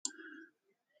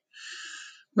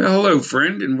Well, hello,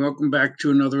 friend, and welcome back to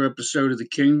another episode of The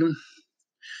Kingdom.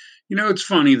 It's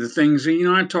funny, the things,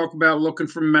 I talk about looking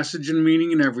for message and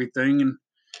meaning and everything. And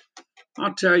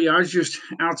I'll tell you, I was just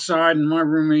outside, and my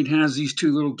roommate has these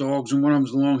two little dogs, and one of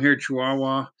them's a long haired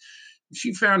chihuahua.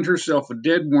 She found herself a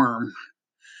dead worm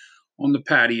on the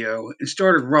patio and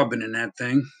started rubbing in that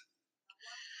thing.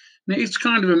 Now, it's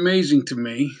kind of amazing to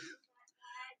me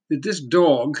that this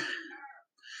dog,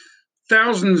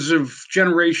 thousands of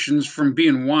generations from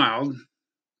being wild,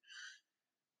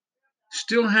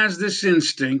 still has this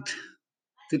instinct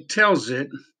that tells it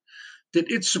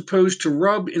that it's supposed to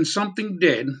rub in something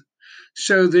dead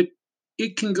so that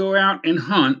it can go out and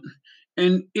hunt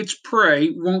and its prey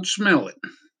won't smell it.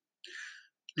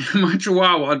 My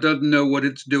chihuahua doesn't know what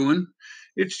it's doing.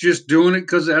 It's just doing it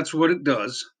because that's what it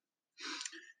does.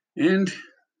 And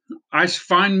I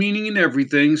find meaning in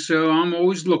everything, so I'm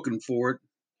always looking for it.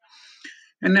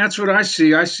 And that's what I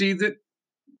see. I see that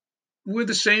we're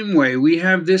the same way. We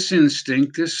have this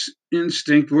instinct.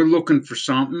 We're looking for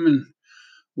something and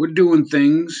we're doing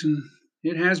things and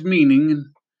it has meaning. And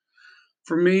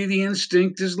for me, the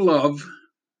instinct is love.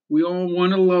 We all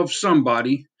want to love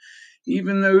somebody,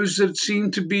 even those that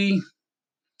seem to be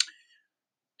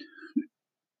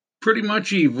pretty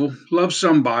much evil. Love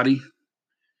somebody.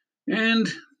 And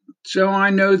so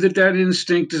I know that that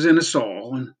instinct is in us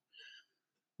all. And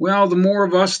well, the more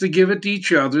of us that give it to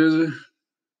each other, the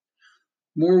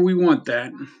more we want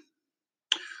that.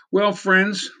 Well,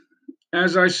 friends,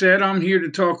 as I said, I'm here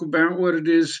to talk about what it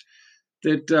is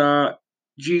that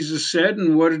Jesus said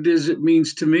and what it is it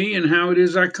means to me and how it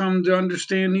is I come to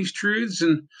understand these truths.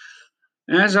 And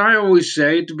as I always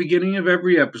say at the beginning of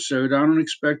every episode, I don't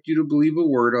expect you to believe a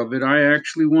word of it. I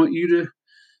actually want you to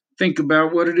think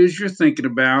about what it is you're thinking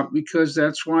about because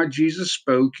that's why Jesus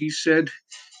spoke. He said,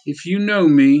 if you know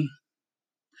me,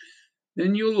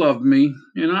 then you'll love me.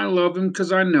 And I love him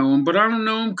because I know him, but I don't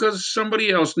know him because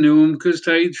somebody else knew him. Because,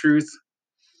 tell you the truth,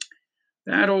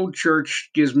 that old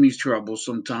church gives me trouble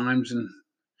sometimes. And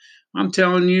I'm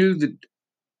telling you that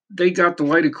they got the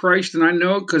light of Christ, and I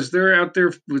know it because they're out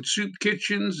there with soup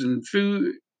kitchens and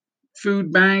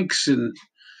food banks, and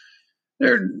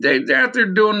they're out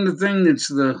there doing the thing that's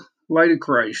the light of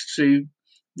Christ. See,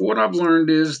 what I've learned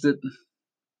is that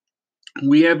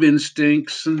we have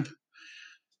instincts, and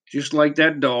just like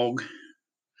that dog.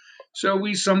 So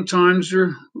we sometimes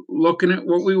are looking at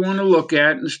what we want to look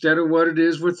at instead of what it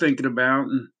is we're thinking about.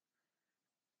 And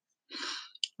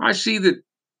I see that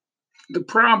the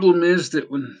problem is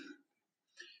that when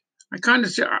I kind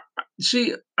of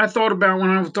see, I thought about when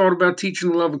I thought about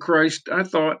teaching the love of Christ, I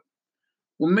thought,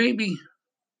 well, maybe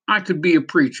I could be a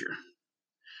preacher.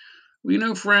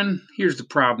 Well, friend, here's the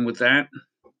problem with that.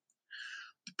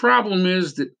 The problem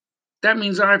is that that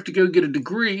means I have to go get a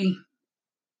degree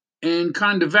and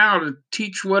kind of vow to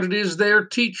teach what it is they're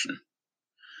teaching.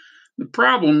 The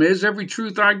problem is every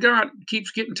truth I got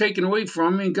keeps getting taken away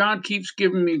from me, and God keeps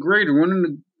giving me a greater one,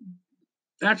 and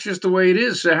that's just the way it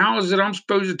is. So how is it I'm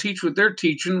supposed to teach what they're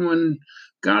teaching when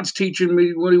God's teaching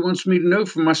me what He wants me to know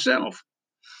for myself?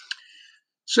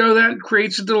 So that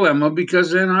creates a dilemma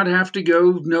because then I'd have to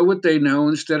go know what they know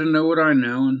instead of know what I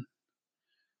know. And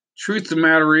truth of the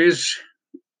matter is,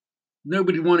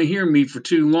 nobody want to hear me for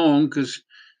too long because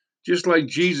just like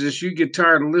Jesus, you get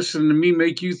tired of listening to me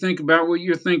make you think about what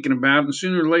you're thinking about, and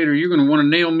sooner or later you're going to want to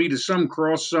nail me to some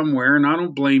cross somewhere. And I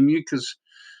don't blame you because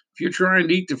if you're trying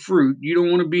to eat the fruit, you don't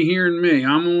want to be hearing me.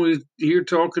 I'm always here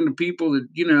talking to people that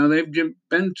they've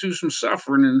been through some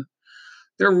suffering and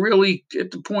they're really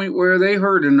at the point where they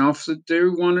heard enough that they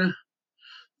want to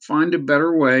find a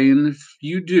better way. And if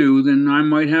you do, then I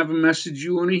might have a message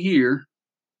you want to hear.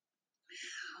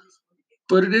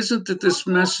 But it isn't that this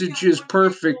message is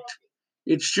perfect.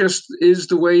 It's just is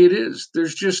the way it is.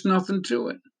 There's just nothing to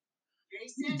it.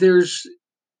 There's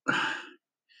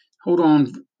hold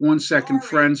on one second,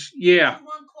 friends. Yeah.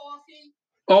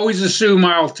 Always assume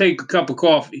I'll take a cup of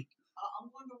coffee.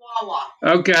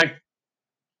 Okay.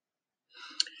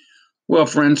 Well,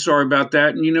 friends, sorry about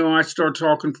that. And I start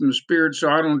talking from the spirit, so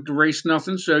I don't erase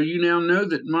nothing. So you now know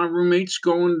that my roommate's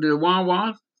going to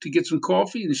Wawa to get some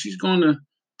coffee, and she's going to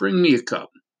bring me a cup.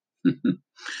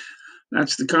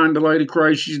 That's the kind of light of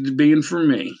Christ she's being for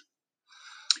me.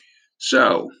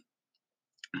 So,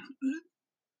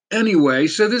 anyway,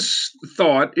 so this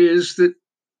thought is that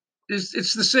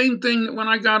it's the same thing that when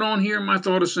I got on here, my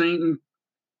thought of Satan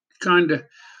kind of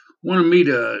wanted me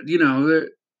to,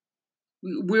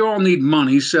 we all need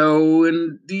money. So,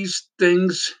 in these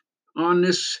things on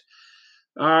this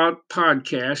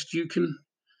podcast, you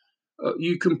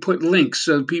can put links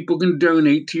so people can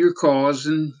donate to your cause,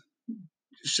 and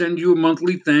send you a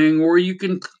monthly thing, or you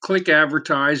can click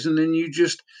advertise and then you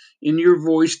just in your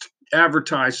voice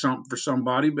advertise something for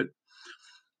somebody. But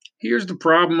here's the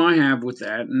problem I have with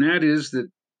that, and that is that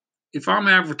if I'm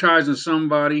advertising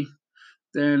somebody,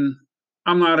 then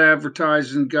I'm not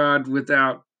advertising God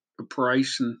without a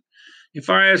price. And if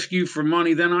I ask you for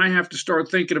money, then I have to start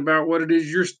thinking about what it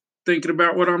is you're thinking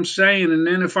about what I'm saying. And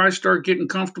then if I start getting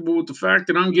comfortable with the fact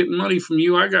that I'm getting money from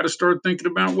you, I got to start thinking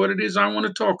about what it is I want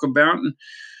to talk about and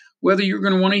whether you're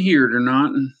going to want to hear it or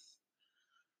not. And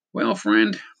well,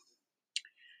 friend,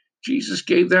 Jesus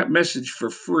gave that message for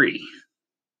free.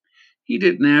 He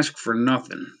didn't ask for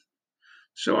nothing.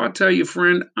 So I'll tell you,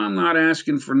 friend, I'm not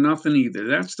asking for nothing either.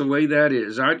 That's the way that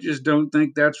is. I just don't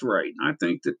think that's right. I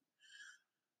think that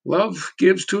love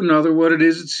gives to another what it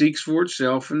is it seeks for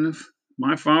itself. And if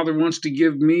my father wants to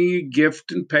give me a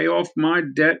gift and pay off my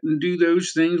debt and do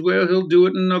those things, well, he'll do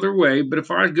it another way. But if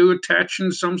I go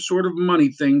attaching some sort of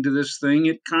money thing to this thing,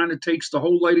 it kind of takes the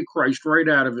whole light of Christ right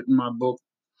out of it in my book.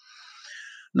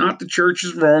 Not the church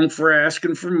is wrong for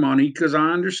asking for money, because I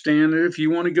understand that if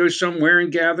you want to go somewhere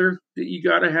and gather, that you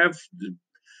got to have the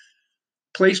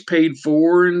place paid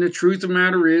for. And the truth of the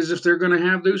matter is, if they're going to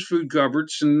have those food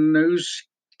cupboards and those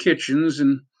kitchens,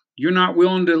 and you're not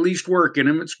willing to at least work in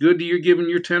them, it's good that you're giving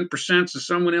your 10% so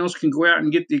someone else can go out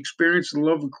and get the experience of the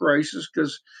love of Christ.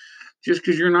 Because just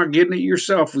because you're not getting it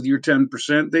yourself with your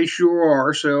 10%, they sure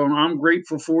are. So I'm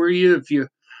grateful for you if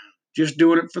you're just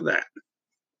doing it for that.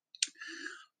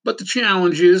 But the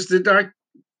challenge is that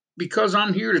because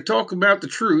I'm here to talk about the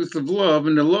truth of love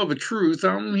and the love of truth,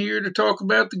 I'm here to talk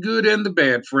about the good and the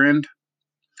bad, friend.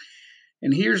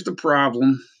 And here's the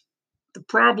problem. The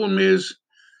problem is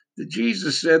that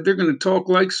Jesus said they're going to talk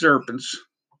like serpents.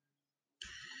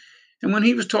 And when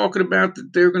he was talking about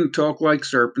that they're going to talk like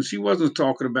serpents, he wasn't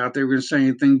talking about they were going to say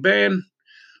anything bad.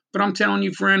 But I'm telling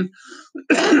you, friend,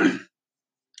 if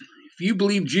you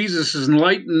believe Jesus is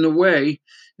enlightening the way,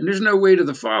 and there's no way to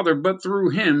the Father but through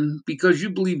him, because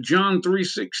you believe John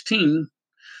 3:16,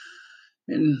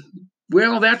 and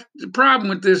well, that's the problem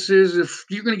with this is if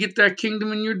you're going to get that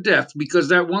kingdom in your death, because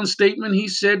that one statement he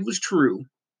said was true.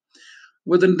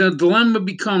 Well, then the dilemma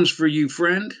becomes for you,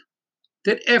 friend,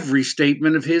 that every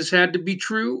statement of his had to be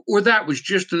true, or that was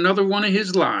just another one of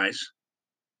his lies.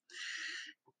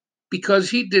 Because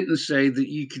he didn't say that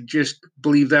you could just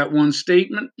believe that one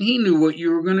statement. He knew what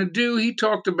you were going to do. He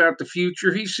talked about the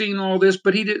future. He's seen all this,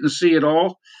 but he didn't see it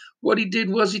all. What he did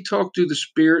was he talked to the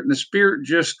Spirit, and the Spirit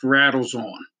just rattles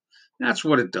on. That's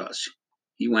what it does.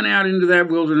 He went out into that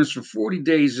wilderness for 40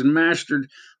 days and mastered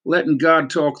letting God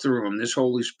talk through him, this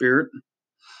Holy Spirit.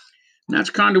 And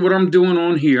that's kind of what I'm doing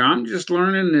on here. I'm just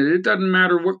learning that it doesn't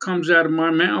matter what comes out of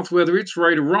my mouth, whether it's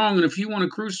right or wrong. And if you want to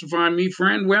crucify me,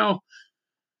 friend, well,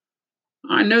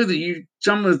 I know that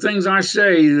some of the things I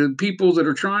say, the people that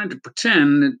are trying to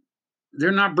pretend that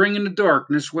they're not bringing the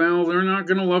darkness, well, they're not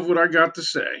going to love what I got to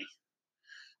say.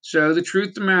 So the truth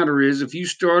of the matter is, if you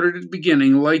started at the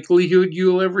beginning, likelihood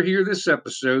you'll ever hear this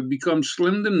episode becomes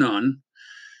slim to none.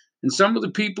 And some of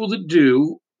the people that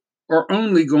do are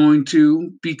only going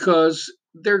to because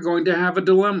they're going to have a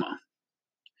dilemma.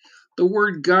 The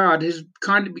word God has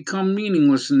kind of become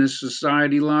meaningless in this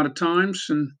society a lot of times,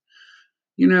 and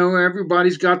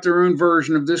everybody's got their own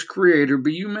version of this creator,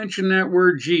 but you mentioned that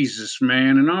word Jesus,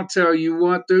 man, and I'll tell you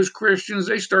what, those Christians,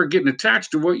 they start getting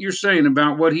attached to what you're saying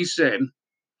about what he said.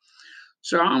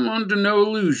 So I'm under no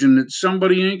illusion that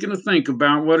somebody ain't going to think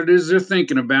about what it is they're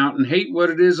thinking about and hate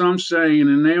what it is I'm saying,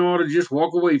 and they ought to just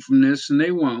walk away from this, and they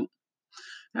won't.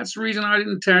 That's the reason I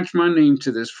didn't attach my name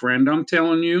to this, friend. I'm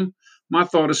telling you, my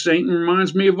thought of Satan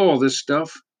reminds me of all this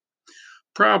stuff.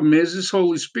 Problem is, this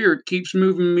Holy Spirit keeps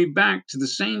moving me back to the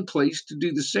same place to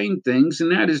do the same things,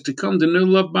 and that is to come to know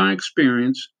love by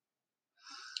experience.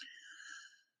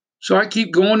 So I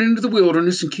keep going into the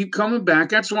wilderness and keep coming back.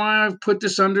 That's why I've put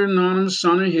this under anonymous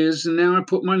son of his, and now I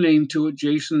put my name to it,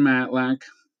 Jason Matlack.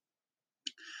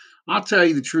 I'll tell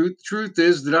you the truth. The truth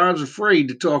is that I was afraid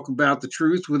to talk about the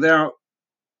truth without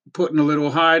putting a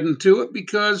little hiding to it,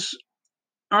 because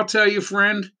I'll tell you,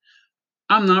 friend,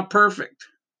 I'm not perfect.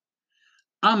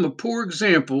 I'm a poor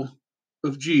example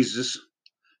of Jesus.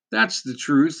 That's the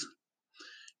truth.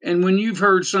 And when you've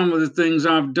heard some of the things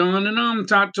I've done, and I'm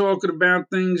not talking about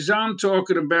things, I'm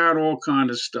talking about all kind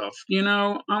of stuff.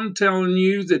 I'm telling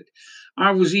you that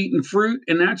I was eating fruit,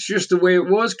 and that's just the way it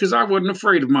was, because I wasn't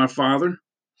afraid of my father.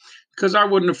 Because I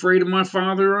wasn't afraid of my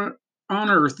father on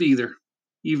earth either,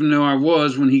 even though I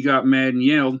was when he got mad and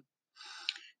yelled.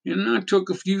 And I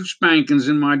took a few spankings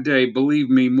in my day,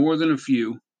 believe me, more than a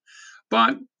few.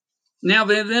 But Now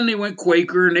then they went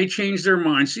Quaker and they changed their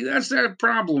mind. See, that's that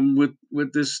problem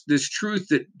with this truth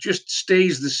that just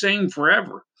stays the same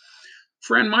forever.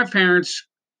 Friend, my parents,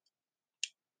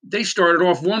 they started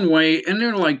off one way and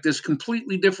they're like this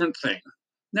completely different thing.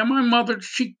 Now my mother,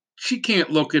 she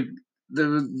can't look at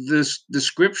the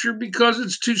scripture because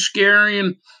it's too scary.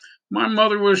 And my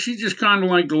mother was, she just kind of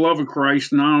like the love of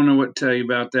Christ, and I don't know what to tell you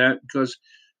about that because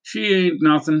she ain't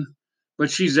nothing,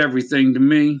 but she's everything to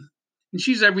me. And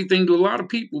she's everything to a lot of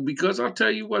people because I'll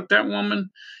tell you what, that woman,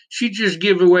 she just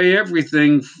give away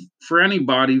everything for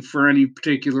anybody for any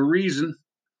particular reason.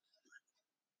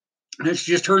 That's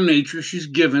just her nature. She's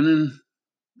given, and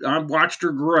I've watched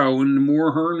her grow. And the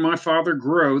more her and my father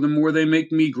grow, the more they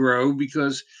make me grow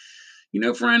because,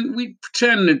 friend, we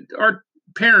pretend that our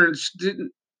parents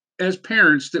didn't, as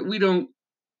parents, that we don't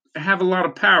have a lot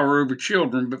of power over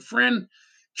children. But, friend,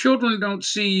 children don't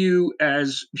see you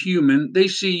as human, they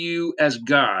see you as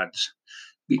gods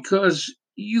because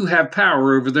you have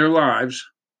power over their lives.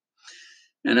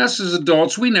 And us as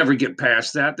adults, we never get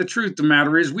past that. The truth of the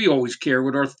matter is, we always care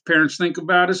what our parents think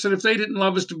about us. And if they didn't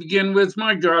love us to begin with,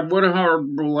 my God, what a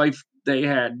horrible life they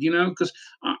had, because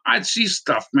I'd see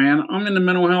stuff, man. I'm in the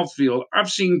mental health field. I've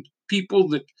seen people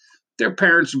that their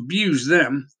parents abuse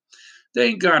them. They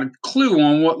ain't got a clue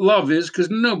on what love is because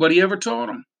nobody ever taught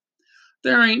them.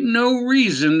 There ain't no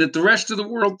reason that the rest of the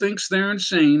world thinks they're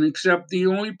insane, except the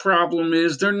only problem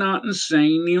is they're not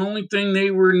insane. The only thing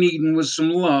they were needing was some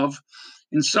love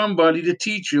and somebody to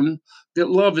teach them that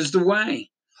love is the way.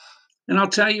 And I'll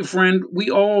tell you, friend, we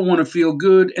all want to feel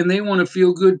good, and they want to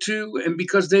feel good too. And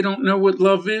because they don't know what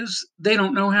love is, they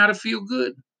don't know how to feel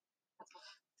good.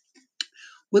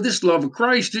 With this love of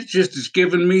Christ, it just has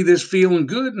given me this feeling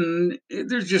good, and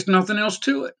there's just nothing else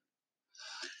to it.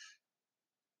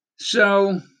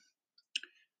 So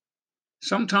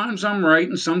sometimes I'm right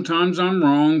and sometimes I'm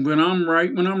wrong, but I'm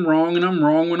right when I'm wrong and I'm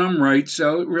wrong when I'm right.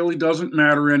 So it really doesn't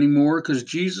matter anymore because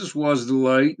Jesus was the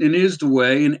light and is the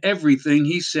way, and everything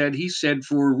he said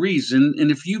for a reason. And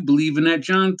if you believe in that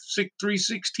John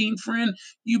 3:16, friend,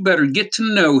 you better get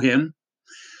to know him.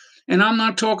 And I'm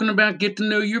not talking about get to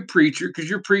know your preacher because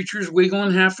your preacher's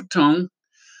wiggling half a tongue.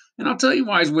 And I'll tell you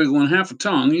why he's wiggling half a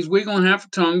tongue. He's wiggling half a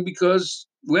tongue because,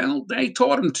 well, they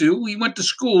taught him to. He went to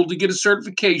school to get a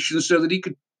certification so that he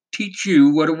could teach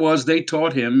you what it was they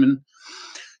taught him. And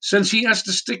since he has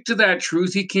to stick to that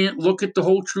truth, he can't look at the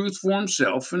whole truth for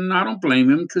himself. And I don't blame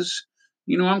him because,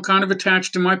 I'm kind of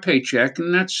attached to my paycheck.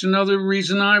 And that's another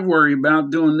reason I worry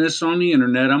about doing this on the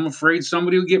internet. I'm afraid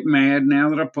somebody will get mad now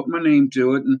that I put my name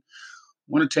to it and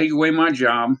want to take away my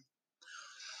job.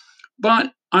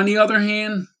 But on the other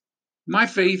hand, my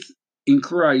faith in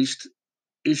Christ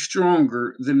is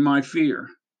stronger than my fear.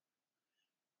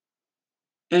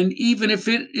 And even if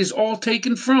it is all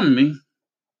taken from me,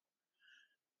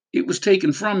 it was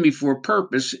taken from me for a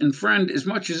purpose. And friend, as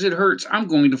much as it hurts, I'm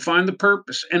going to find the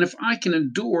purpose. And if I can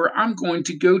endure, I'm going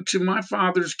to go to my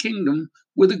Father's kingdom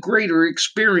with a greater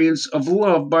experience of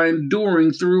love by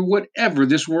enduring through whatever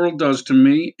this world does to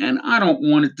me. And I don't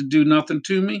want it to do nothing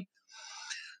to me.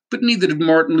 But neither did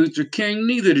Martin Luther King,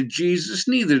 neither did Jesus,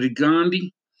 neither did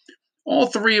Gandhi. All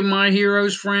three of my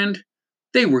heroes, friend,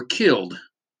 they were killed.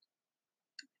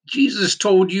 Jesus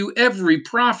told you, every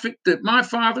prophet that my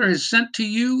Father has sent to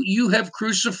you, you have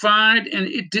crucified, and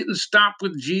it didn't stop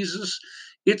with Jesus.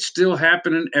 It's still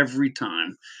happening every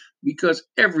time. Because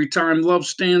every time love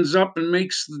stands up and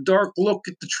makes the dark look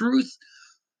at the truth,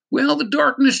 well, the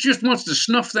darkness just wants to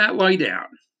snuff that light out.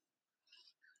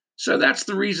 So that's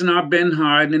the reason I've been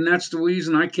hiding, and that's the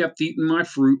reason I kept eating my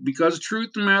fruit. Because the truth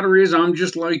of the matter is, I'm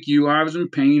just like you. I was in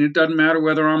pain. It doesn't matter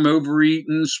whether I'm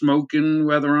overeating, smoking,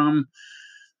 whether I'm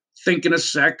thinking of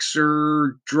sex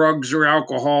or drugs or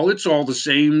alcohol. It's all the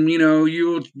same.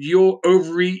 You'll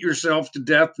overeat yourself to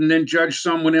death and then judge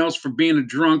someone else for being a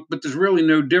drunk. But there's really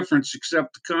no difference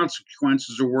except the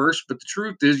consequences are worse. But the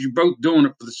truth is, you're both doing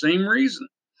it for the same reason.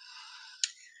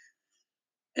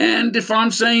 And if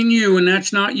I'm saying you and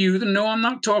that's not you, then no, I'm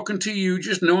not talking to you.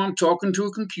 Just know I'm talking to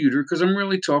a computer because I'm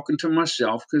really talking to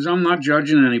myself because I'm not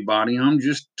judging anybody. I'm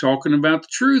just talking about the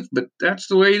truth. But that's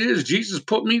the way it is. Jesus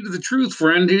put me to the truth,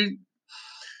 friend.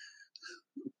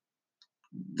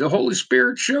 The Holy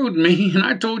Spirit showed me, and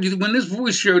I told you that when this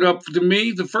voice showed up to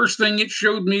me, the first thing it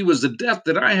showed me was the death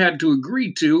that I had to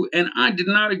agree to, and I did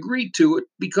not agree to it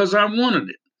because I wanted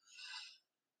it.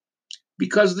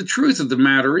 Because the truth of the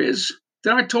matter is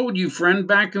that I told you, friend,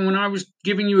 back when I was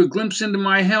giving you a glimpse into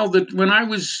my hell, that when I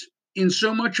was in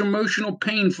so much emotional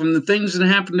pain from the things that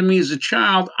happened to me as a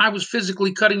child, I was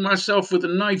physically cutting myself with a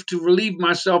knife to relieve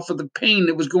myself of the pain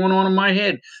that was going on in my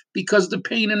head because the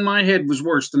pain in my head was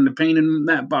worse than the pain in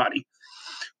that body.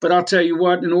 But I'll tell you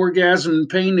what, in orgasm and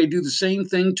pain, they do the same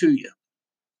thing to you.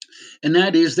 And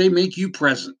that is they make you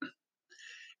present.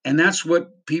 And that's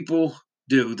what people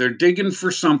do. They're digging for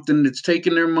something that's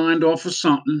taking their mind off of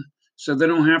something so they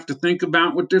don't have to think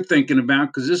about what they're thinking about,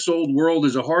 because this old world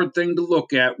is a hard thing to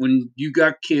look at when you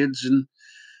got kids and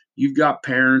you've got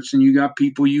parents and you got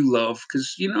people you love.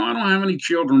 Because I don't have any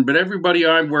children, but everybody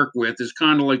I work with is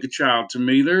kind of like a child to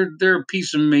me. They're a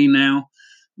piece of me now.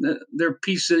 They're a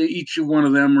piece of each of one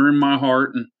of them are in my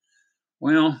heart, and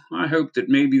well, I hope that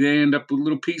maybe they end up with a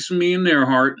little piece of me in their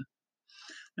heart.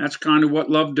 That's kind of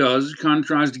what love does. It kind of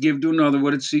tries to give to another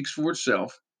what it seeks for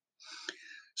itself.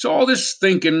 So all this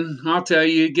thinking, I'll tell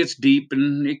you, it gets deep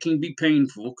and it can be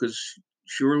painful, because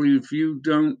surely if you're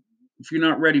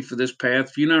not ready for this path,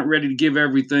 if you're not ready to give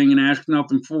everything and ask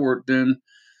nothing for it, then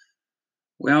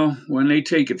well, when they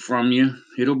take it from you,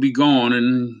 it'll be gone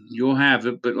and you'll have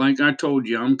it. But like I told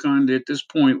you, I'm kind of at this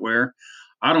point where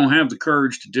I don't have the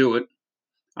courage to do it.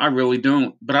 I really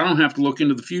don't. But I don't have to look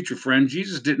into the future, friend.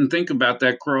 Jesus didn't think about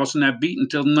that cross and that beat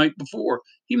until the night before.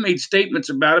 He made statements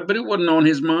about it, but it wasn't on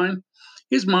his mind.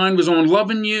 His mind was on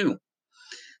loving you.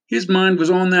 His mind was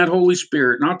on that Holy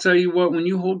Spirit. And I'll tell you what, when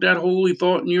you hold that holy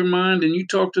thought in your mind and you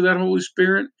talk to that Holy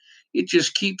Spirit, it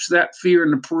just keeps that fear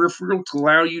in the peripheral to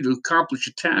allow you to accomplish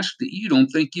a task that you don't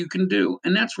think you can do.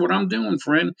 And that's what I'm doing,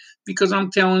 friend, because I'm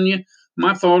telling you,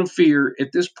 my thought of fear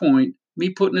at this point, me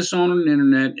putting this on the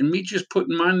internet and me just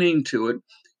putting my name to it,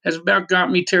 has about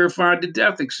got me terrified to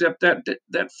death, except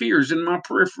that fear is in my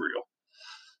peripheral.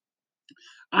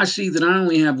 I see that I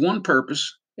only have one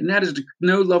purpose, and that is to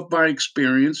know love by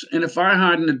experience. And if I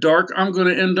hide in the dark, I'm going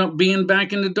to end up being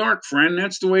back in the dark, friend.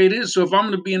 That's the way it is. So if I'm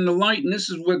going to be in the light, and this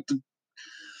is what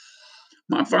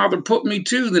my father put me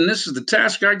to, then this is the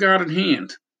task I got at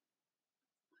hand.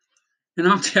 And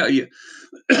I'll tell you,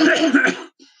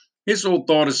 this old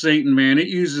thought of Satan, man, it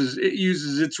uses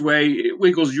its way, it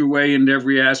wiggles your way into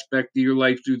every aspect of your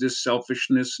life through this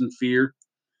selfishness and fear.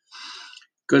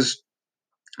 Because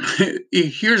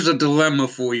here's a dilemma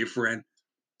for you, friend.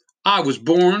 I was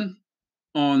born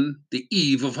on the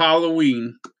eve of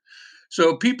Halloween.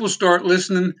 So people start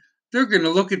listening, they're going to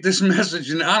look at this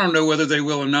message, and I don't know whether they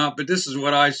will or not, but this is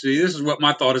what I see. This is what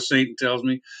my thought of Satan tells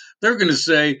me. They're going to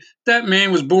say that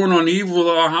man was born on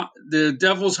the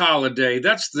devil's holiday.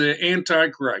 That's the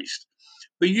Antichrist.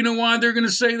 But you know why they're going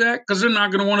to say that? Because they're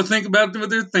not going to want to think about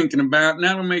what they're thinking about, and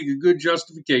that'll make a good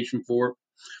justification for it.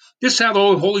 This is how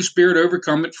the Holy Spirit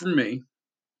overcome it for me.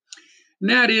 And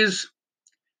that is,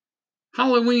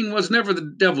 Halloween was never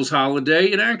the devil's holiday.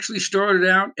 It actually started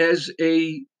out as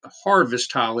a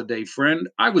harvest holiday, friend.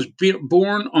 I was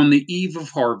born on the eve of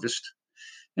harvest.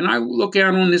 And I look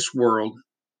out on this world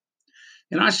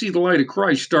and I see the light of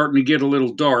Christ starting to get a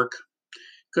little dark.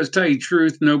 Because, to tell you the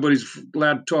truth, nobody's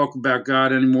allowed to talk about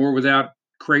God anymore without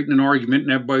creating an argument,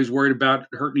 and everybody's worried about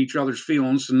hurting each other's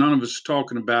feelings. And none of us is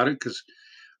talking about it because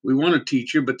we want to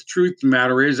teach you. But the truth of the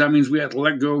matter is, that means we have to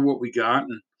let go of what we got.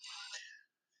 And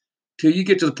till you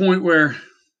get to the point where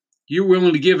you're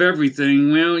willing to give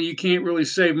everything, well, you can't really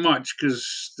say much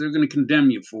because they're going to condemn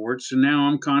you for it. So now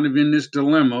I'm kind of in this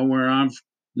dilemma where I've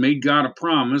made God a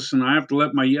promise and I have to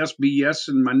let my yes be yes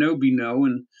and my no be no.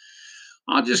 And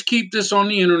I'll just keep this on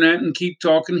the internet and keep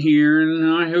talking here. And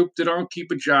I hope that I'll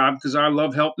keep a job because I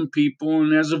love helping people.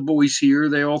 And as a voice here,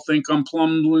 they all think I'm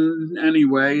plumb blue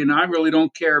anyway. And I really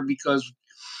don't care, because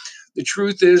the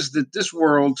truth is that this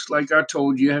world, like I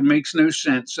told you, makes no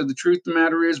sense. So the truth of the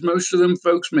matter is, most of them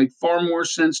folks make far more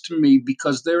sense to me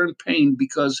because they're in pain,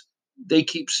 because they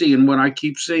keep seeing what I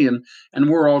keep seeing, and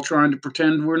we're all trying to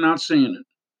pretend we're not seeing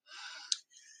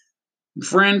it.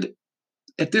 Friend,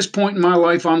 at this point in my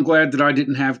life, I'm glad that I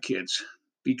didn't have kids,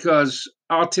 because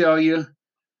I'll tell you,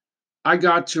 I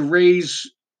got to raise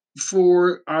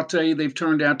four. I'll tell you, they've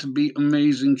turned out to be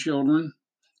amazing children.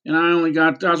 And I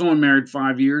was only married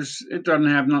 5 years. It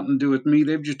doesn't have nothing to do with me.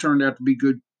 They've just turned out to be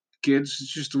good kids.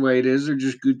 It's just the way it is. They're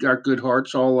just good, got good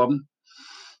hearts, all of them.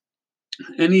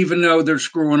 And even though they're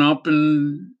screwing up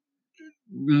and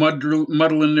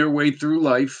muddling their way through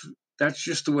life, that's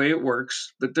just the way it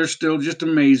works. But they're still just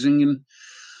amazing. And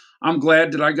I'm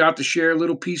glad that I got to share a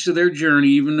little piece of their journey,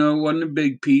 even though it wasn't a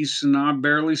big piece. And I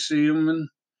barely see them. And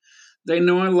they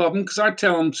know I love them because I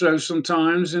tell them so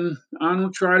sometimes, and I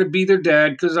don't try to be their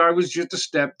dad because I was just a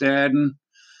stepdad. And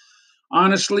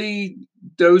honestly,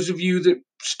 those of you that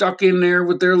stuck in there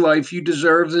with their life, you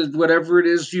deserve whatever it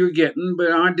is you're getting.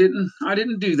 But I didn't. I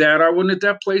didn't do that. I wasn't at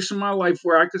that place in my life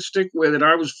where I could stick with it.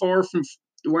 I was far from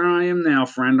where I am now,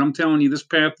 friend. I'm telling you, this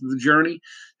path of the journey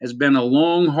has been a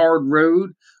long, hard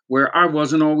road where I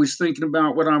wasn't always thinking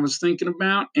about what I was thinking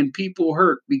about, and people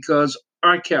hurt because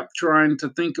I kept trying to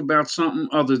think about something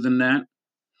other than that.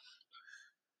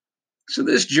 So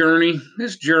this journey,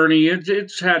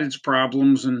 it's had its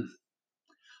problems, and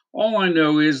all I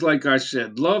know is, like I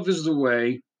said, love is the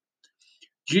way.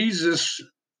 Jesus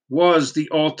was the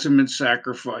ultimate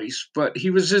sacrifice, but he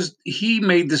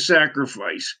made the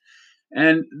sacrifice.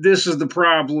 And this is the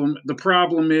problem. The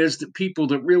problem is that people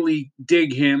that really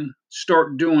dig him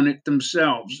start doing it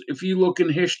themselves. If you look in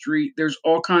history, there's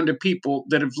all kind of people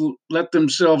that have let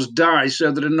themselves die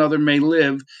so that another may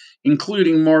live,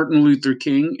 including Martin Luther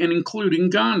King and including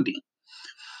Gandhi.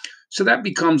 So that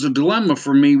becomes a dilemma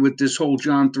for me with this whole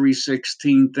John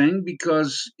 3:16 thing,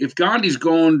 because if Gandhi's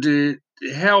going to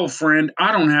hell, friend,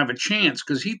 I don't have a chance,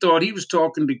 because he thought he was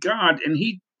talking to God and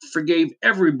he forgave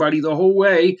everybody the whole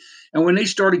way. And when they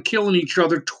started killing each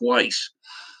other twice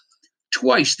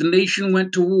the nation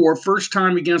went to war. First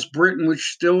time against Britain,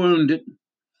 which still owned it.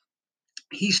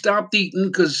 He stopped eating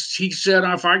because he said,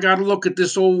 if I got to look at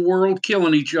this old world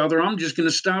killing each other, I'm just going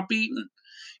to stop eating.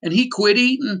 And he quit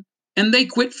eating, and they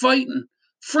quit fighting.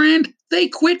 Friend, they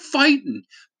quit fighting.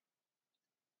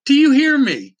 Do you hear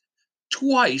me?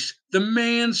 Twice the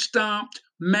man stopped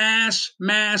mass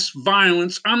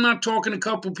violence. I'm not talking a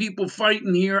couple people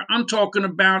fighting here. I'm talking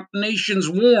about nations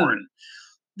warring.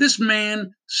 This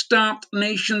man stopped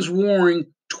nations warring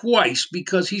twice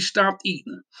because he stopped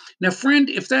eating. Now, friend,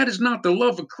 if that is not the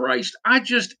love of Christ, I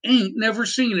just ain't never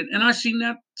seen it. And I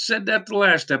said that the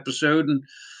last episode, and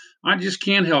I just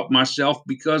can't help myself,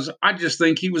 because I just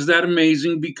think he was that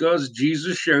amazing, because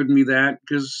Jesus showed me that,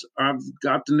 because I've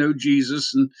got to know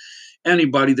Jesus, and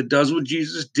anybody that does what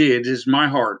Jesus did is my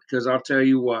heart, because I'll tell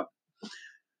you what,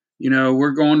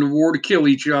 we're going to war to kill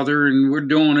each other, and we're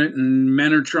doing it, and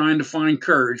men are trying to find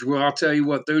courage. Well, I'll tell you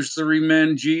what, those three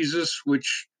men, Jesus,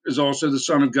 which is also the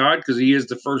Son of God, because he is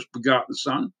the first begotten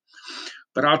Son.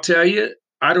 But I'll tell you,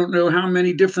 I don't know how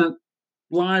many different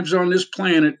lives on this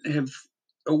planet have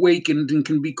awakened and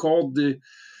can be called the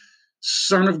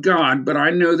Son of God, but I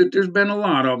know that there's been a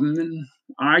lot of them. And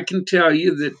I can tell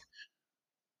you that,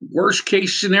 worst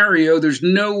case scenario, there's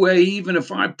no way, even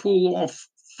if I pull off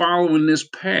following this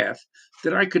path,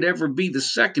 that I could ever be the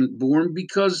second born,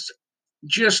 because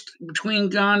just between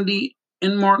Gandhi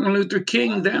and Martin Luther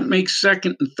King, that makes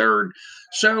second and third.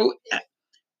 So,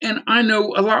 and I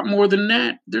know a lot more than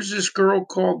that. There's this girl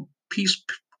called Peace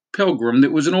Pilgrim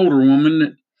that was an older woman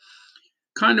that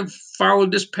kind of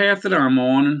followed this path that I'm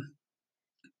on. And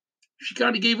she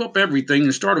kind of gave up everything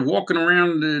and started walking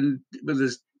around with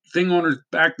this thing on her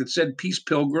back that said Peace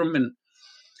Pilgrim. And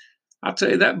I'll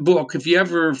tell you, that book, if you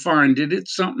ever find it,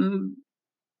 it's something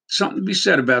to be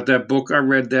said about that book. I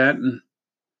read that, and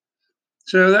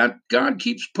so that God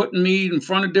keeps putting me in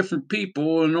front of different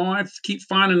people, and I keep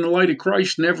finding the light of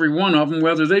Christ in every one of them,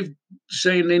 whether they're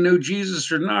saying they know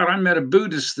Jesus or not. I met a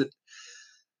Buddhist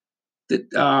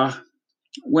that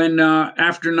when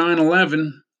after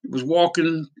 9/11 was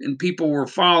walking and people were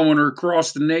following her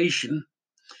across the nation.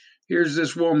 Here's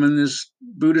this woman, this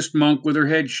Buddhist monk with her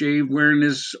head shaved, wearing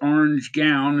this orange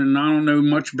gown. And I don't know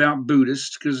much about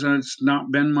Buddhists, because it's not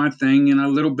been my thing. And a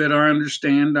little bit I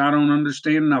understand. I don't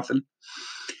understand nothing.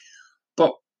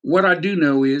 But what I do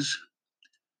know is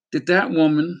that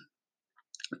woman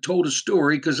told a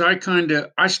story, because I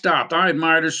stopped. I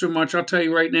admired her so much. I'll tell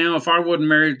you right now, if I wasn't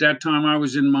married at that time, I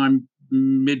was in my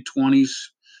mid-20s.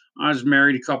 I was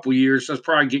married a couple years. So I was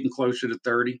probably getting closer to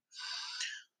 30.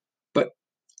 But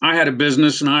I had a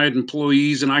business and I had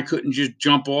employees, and I couldn't just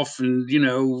jump off, and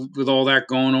with all that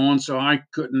going on, so I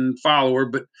couldn't follow her.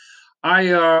 But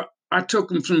I took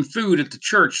them some food at the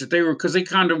church that they were, because they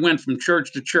kind of went from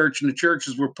church to church, and the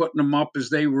churches were putting them up as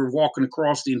they were walking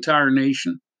across the entire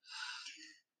nation.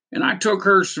 And I took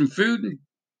her some food,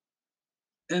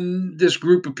 and this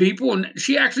group of people, and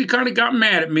she actually kind of got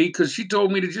mad at me, because she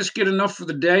told me to just get enough for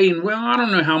the day. And well, I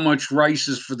don't know how much rice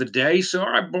is for the day, so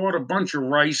I bought a bunch of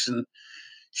rice. And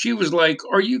she was like,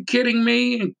 "Are you kidding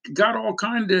me?" And got all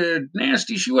kind of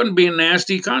nasty. She wasn't being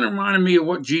nasty. Kind of reminded me of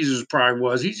what Jesus probably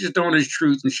was. He's just on his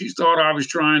truth. And she thought I was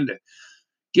trying to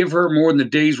give her more than a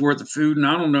day's worth of food. And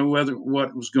I don't know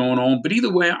what was going on. But either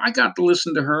way, I got to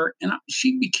listen to her, and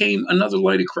she became another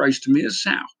light of Christ to me. This is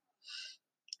how.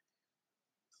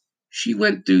 She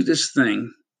went through this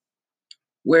thing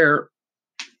where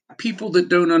people that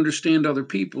don't understand other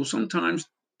people, sometimes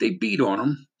they beat on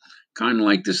them, kind of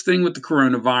like this thing with the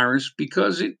coronavirus,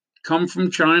 because it come from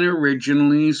China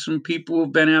originally. Some people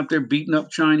have been out there beating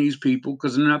up Chinese people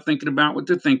because they're not thinking about what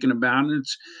they're thinking about. And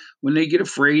it's when they get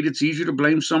afraid, it's easier to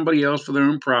blame somebody else for their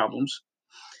own problems.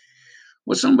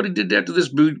 Well, somebody did that to this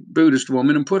Buddhist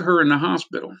woman and put her in the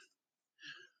hospital.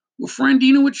 Well, friend, do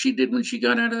you know what she did when she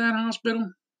got out of that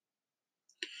hospital?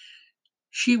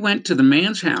 She went to the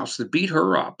man's house that beat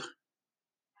her up,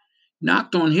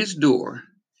 knocked on his door,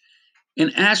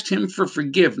 and asked him for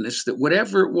forgiveness, that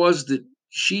whatever it was that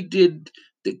she did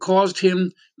that caused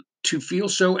him to feel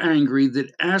so angry,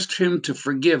 that asked him to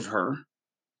forgive her.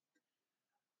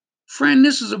 Friend,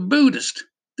 this is a Buddhist.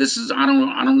 This is I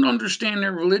don't understand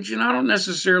their religion. I don't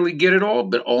necessarily get it all,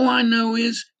 but all I know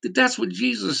is that that's what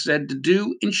Jesus said to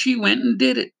do, and she went and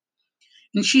did it.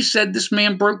 And she said this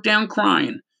man broke down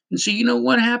crying. And so you know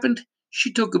what happened?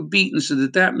 She took a beating so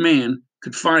that that man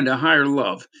could find a higher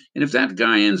love. And if that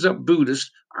guy ends up Buddhist,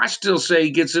 I still say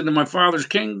he gets into my father's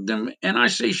kingdom, and I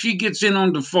say she gets in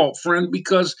on default, friend,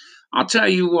 because I'll tell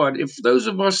you what, if those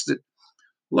of us that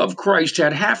love Christ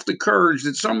had half the courage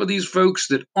that some of these folks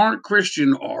that aren't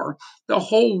Christian are, the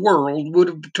whole world would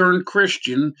have turned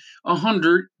Christian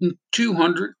 100,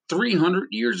 200, 300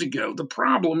 years ago. The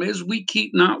problem is we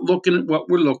keep not looking at what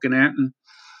we're looking at, and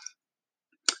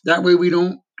that way we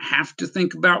don't have to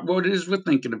think about what it is we're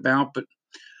thinking about. But,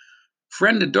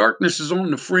 friend, the darkness is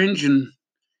on the fringe, and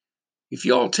if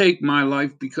y'all take my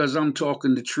life because I'm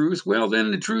talking the truth, well,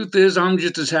 then the truth is I'm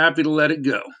just as happy to let it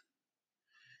go.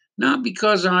 Not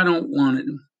because I don't want it,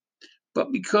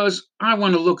 but because I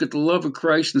want to look at the love of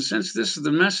Christ. And since this is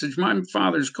the message my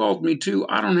Father's called me to,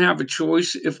 I don't have a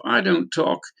choice. If I don't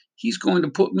talk, He's going to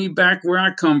put me back where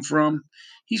I come from.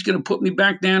 He's going to put me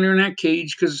back down there in that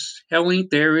cage because hell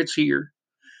ain't there, it's here.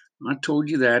 I told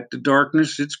you that. The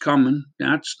darkness, it's coming.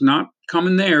 That's not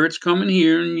coming there, it's coming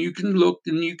here. And you can look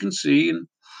and you can see. And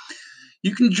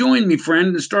you can join me, friend,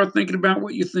 and start thinking about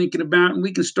what you're thinking about. And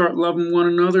we can start loving one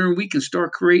another, and we can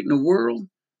start creating a world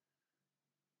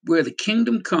where the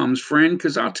kingdom comes, friend,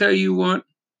 because I'll tell you what,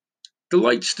 the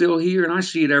light's still here and I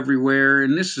see it everywhere,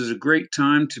 and this is a great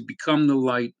time to become the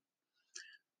light.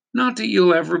 Not that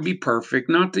you'll ever be perfect,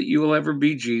 not that you'll ever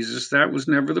be Jesus. That was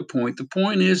never the point. The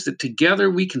point is that together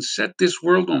we can set this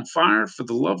world on fire for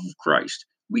the love of Christ.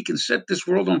 We can set this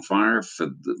world on fire for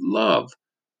the love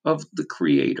of the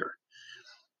Creator.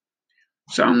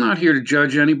 So I'm not here to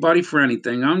judge anybody for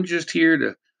anything. I'm just here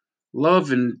to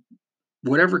love, and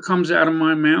whatever comes out of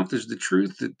my mouth is the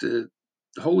truth that the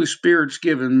Holy Spirit's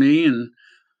given me. And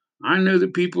I know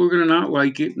that people are going to not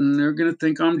like it and they're going to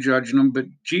think I'm judging them, but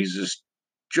Jesus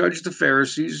judged the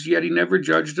Pharisees, yet he never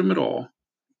judged them at all.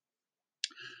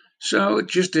 So it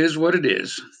just is what it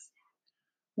is.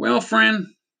 Well, friend,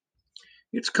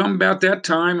 it's come about that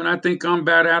time, and I think I'm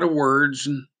about out of words.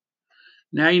 And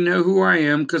now you know who I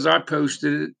am because I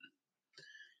posted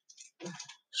it.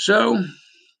 So,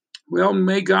 well,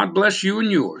 may God bless you and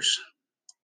yours.